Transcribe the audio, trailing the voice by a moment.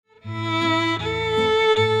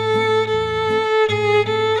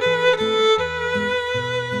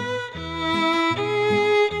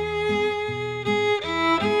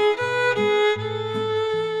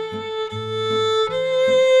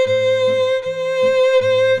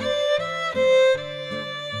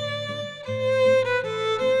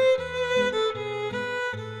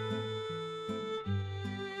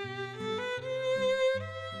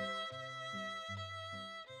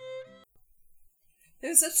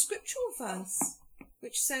there's a scriptural verse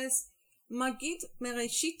which says, Magid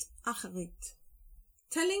Mereshit Acharit,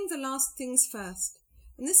 telling the last things first.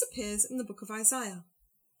 And this appears in the book of Isaiah.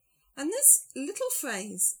 And this little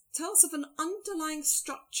phrase tells of an underlying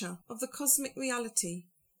structure of the cosmic reality,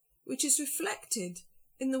 which is reflected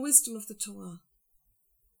in the wisdom of the Torah.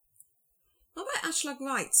 Rabbi Ashlag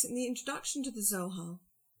writes in the introduction to the Zohar,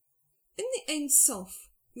 in the Ein Sof,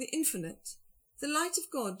 the infinite, the light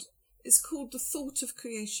of God is called the thought of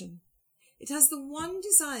creation. It has the one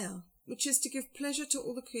desire, which is to give pleasure to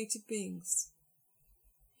all the created beings.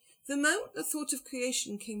 The moment the thought of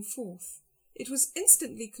creation came forth, it was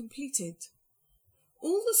instantly completed.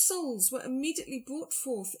 All the souls were immediately brought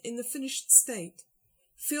forth in the finished state,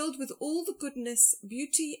 filled with all the goodness,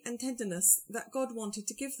 beauty, and tenderness that God wanted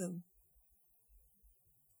to give them.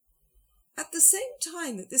 At the same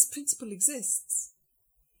time that this principle exists,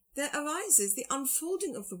 there arises the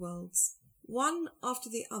unfolding of the worlds, one after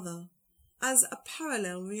the other, as a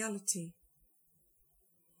parallel reality.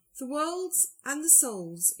 The worlds and the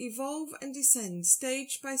souls evolve and descend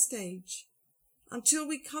stage by stage, until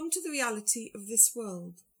we come to the reality of this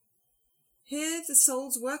world. Here the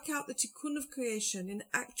souls work out the tikkun of creation in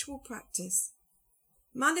actual practice,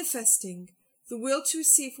 manifesting the will to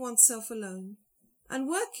receive oneself alone, and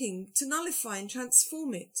working to nullify and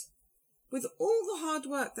transform it, with all the hard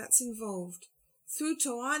work that's involved, through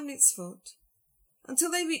Torah and mitzvot, until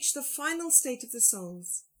they reach the final state of the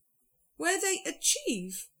souls, where they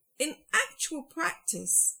achieve, in actual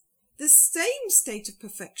practice, the same state of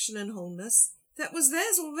perfection and wholeness that was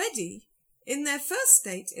theirs already in their first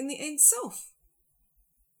state in the Ein Sof.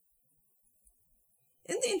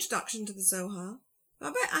 In the introduction to the Zohar,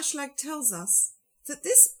 Rabbi Ashlag tells us that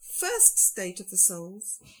this first state of the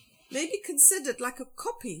souls may be considered like a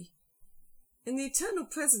copy in the eternal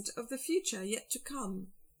present of the future yet to come.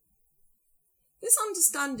 This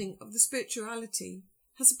understanding of the spirituality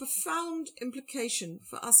has a profound implication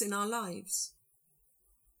for us in our lives.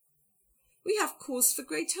 We have cause for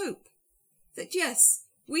great hope that yes,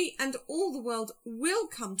 we and all the world will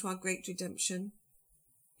come to our great redemption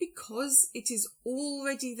because it is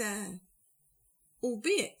already there,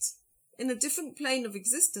 albeit in a different plane of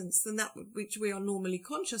existence than that which we are normally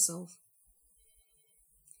conscious of.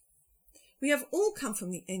 We have all come from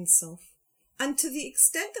the Ein Sof, and to the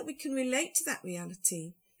extent that we can relate to that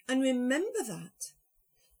reality and remember that,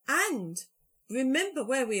 and remember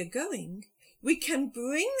where we are going, we can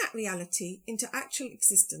bring that reality into actual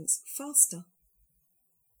existence faster.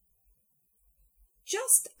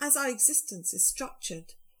 Just as our existence is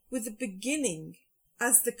structured with the beginning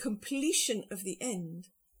as the completion of the end,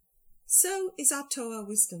 so is our Torah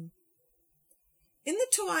wisdom. In the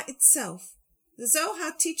Torah itself, the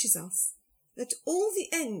Zohar teaches us that all the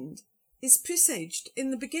end is presaged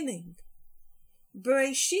in the beginning.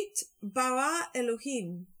 Bereshit bara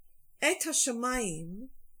Elohim et hashamayim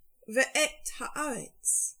ve'et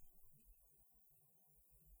haaretz.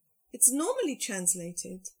 It's normally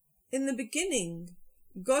translated, in the beginning,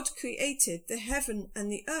 God created the heaven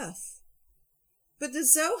and the earth. But the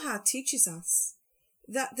Zohar teaches us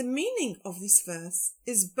that the meaning of this verse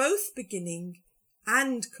is both beginning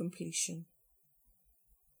and completion.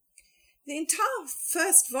 The entire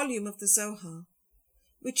first volume of the Zohar,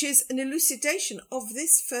 which is an elucidation of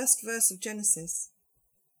this first verse of Genesis,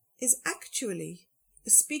 is actually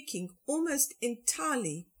speaking almost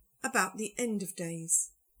entirely about the end of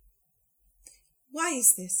days. Why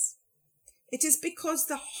is this? It is because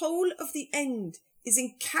the whole of the end is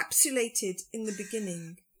encapsulated in the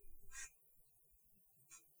beginning.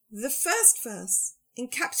 The first verse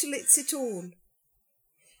encapsulates it all.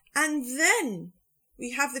 And then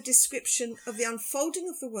we have the description of the unfolding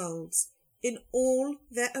of the worlds in all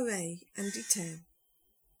their array and detail.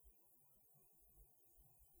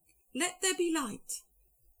 Let there be light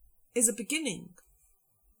is a beginning,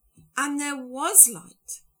 and there was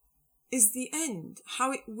light is the end,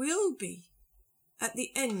 how it will be at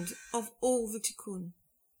the end of all the tikkun.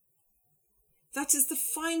 That is the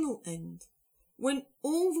final end, when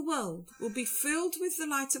all the world will be filled with the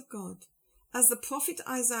light of God, as the prophet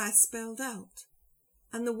Isaiah spelled out,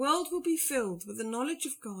 and the world will be filled with the knowledge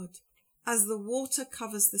of God, as the water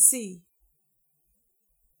covers the sea.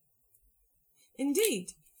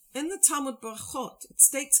 Indeed, in the Talmud Barachot, it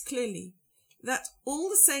states clearly that all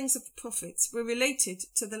the sayings of the prophets were related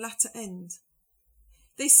to the latter end.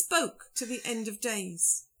 They spoke to the end of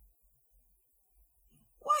days.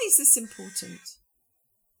 Why is this important?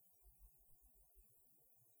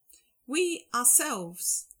 We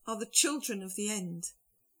ourselves are the children of the end.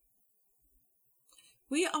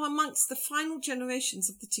 We are amongst the final generations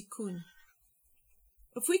of the Tikkun.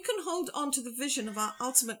 If we can hold on to the vision of our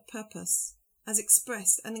ultimate purpose, as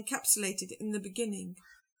expressed and encapsulated in the beginning,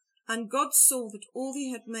 and God saw that all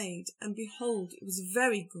he had made, and behold, it was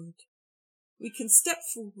very good, we can step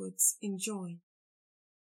forwards in joy.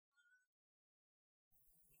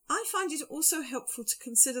 I find it also helpful to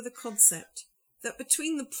consider the concept that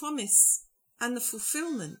between the promise and the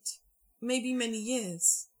fulfillment may be many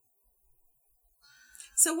years.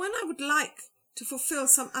 So when I would like to fulfill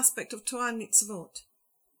some aspect of Torah and Mitzvot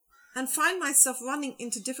and find myself running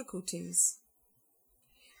into difficulties,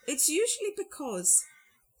 it's usually because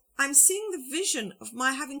I'm seeing the vision of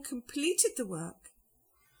my having completed the work,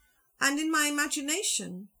 and in my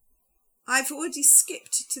imagination I've already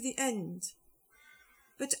skipped to the end.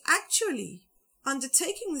 But actually,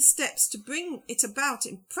 undertaking the steps to bring it about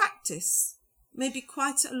in practice may be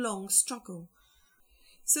quite a long struggle.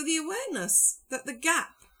 So the awareness that the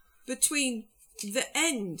gap between the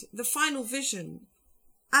end, the final vision,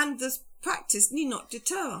 and the practice need not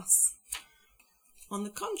deter us. On the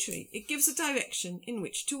contrary, it gives a direction in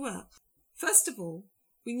which to work. First of all,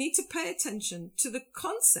 we need to pay attention to the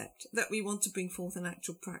concept that we want to bring forth in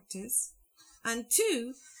actual practice, and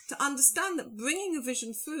two, to understand that bringing a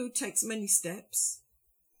vision through takes many steps,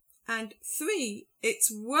 and three,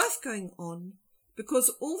 it's worth going on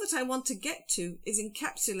because all that I want to get to is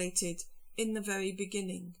encapsulated in the very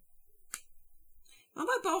beginning.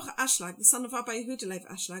 Rabbi Baruch Ashlag, the son of Rabbi Yehuda Lev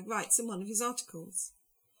Ashlag, writes in one of his articles,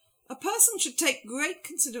 "A person should take great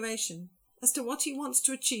consideration as to what he wants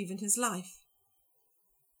to achieve in his life.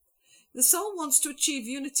 The soul wants to achieve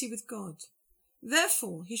unity with God.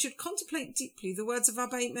 Therefore, he should contemplate deeply the words of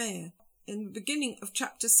Rabbi Meir in the beginning of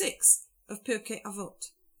chapter 6 of Pirkei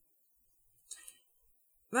Avot.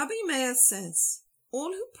 Rabbi Meir says,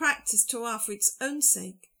 all who practice Torah for its own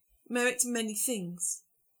sake merit many things.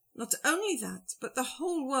 Not only that, but the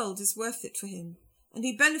whole world is worth it for him, and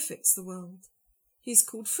he benefits the world. He is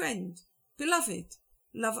called friend, beloved,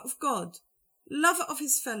 lover of God, lover of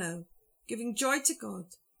his fellow, giving joy to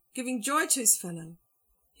God, giving joy to his fellow.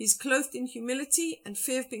 He is clothed in humility and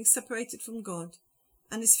fear of being separated from God,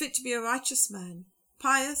 and is fit to be a righteous man,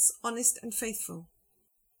 pious, honest, and faithful.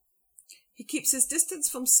 He keeps his distance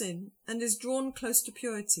from sin and is drawn close to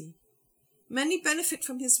purity. Many benefit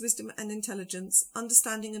from his wisdom and intelligence,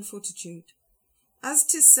 understanding and fortitude. As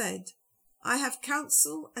 'tis said, I have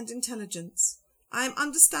counsel and intelligence. I am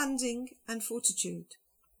understanding and fortitude.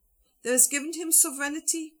 There is given to him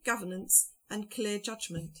sovereignty, governance, and clear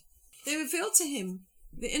judgment. They reveal to him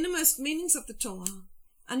the innermost meanings of the Torah,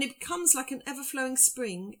 and he becomes like an ever-flowing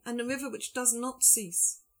spring and a river which does not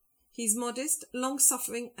cease. He is modest,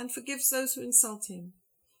 long-suffering, and forgives those who insult him.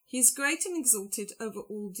 He is great and exalted over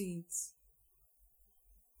all deeds.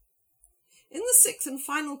 In the 6th and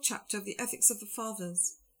final chapter of the Ethics of the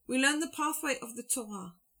Fathers, we learn the pathway of the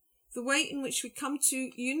Torah, the way in which we come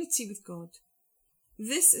to unity with God.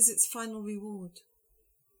 This is its final reward.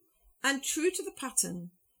 And true to the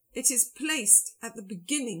pattern, it is placed at the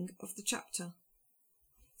beginning of the chapter.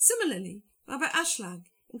 Similarly, Rabbi Ashlag,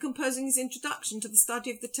 in composing his introduction to the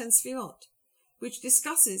study of the 10 Sfirot, which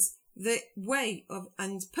discusses the way of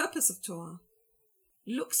and purpose of Torah,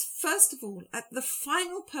 looks first of all at the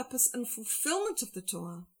final purpose and fulfillment of the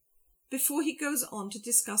Torah before he goes on to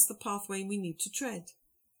discuss the pathway we need to tread.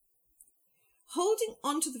 Holding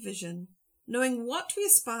on to the vision, knowing what we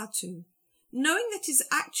aspire to, knowing that it is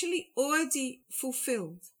actually already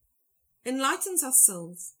fulfilled, enlightens our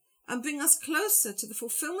souls and brings us closer to the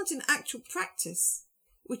fulfillment in actual practice,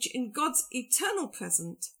 which in God's eternal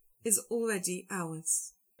present is already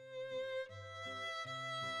ours.